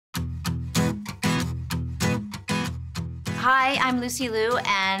Hi, I'm Lucy Liu,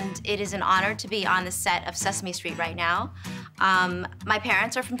 and it is an honor to be on the set of Sesame Street right now. My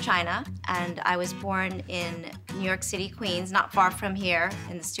parents are from China, and I was born in New York City, Queens, not far from here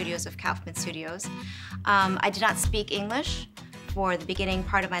in the studios of Kaufman Studios. I did not speak English for the beginning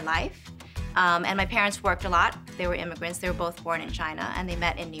part of my life, and my parents worked a lot. They were immigrants. They were both born in China, and they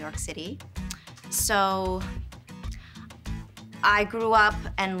met in New York City. So I grew up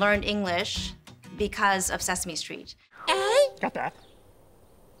and learned English because of Sesame Street. A. Got that.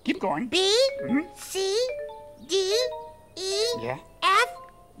 Keep going. B. C. D. E. Yeah. F.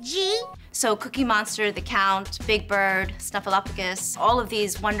 G. So Cookie Monster, The Count, Big Bird, Snuffleupagus, all of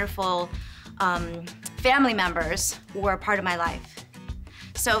these wonderful family members were a part of my life.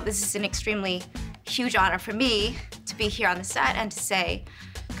 So this is an extremely huge honor for me to be here on the set and to say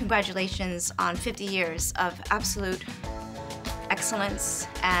congratulations on 50 years of absolute excellence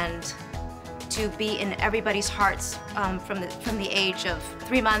and to be in everybody's hearts from the age of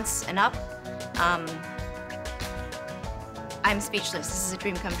 3 months and up. I'm speechless. This is a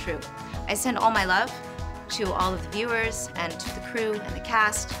dream come true. I send all my love to all of the viewers and to the crew and the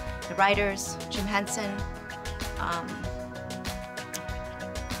cast, the writers, Jim Henson.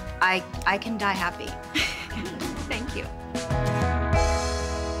 I can die happy.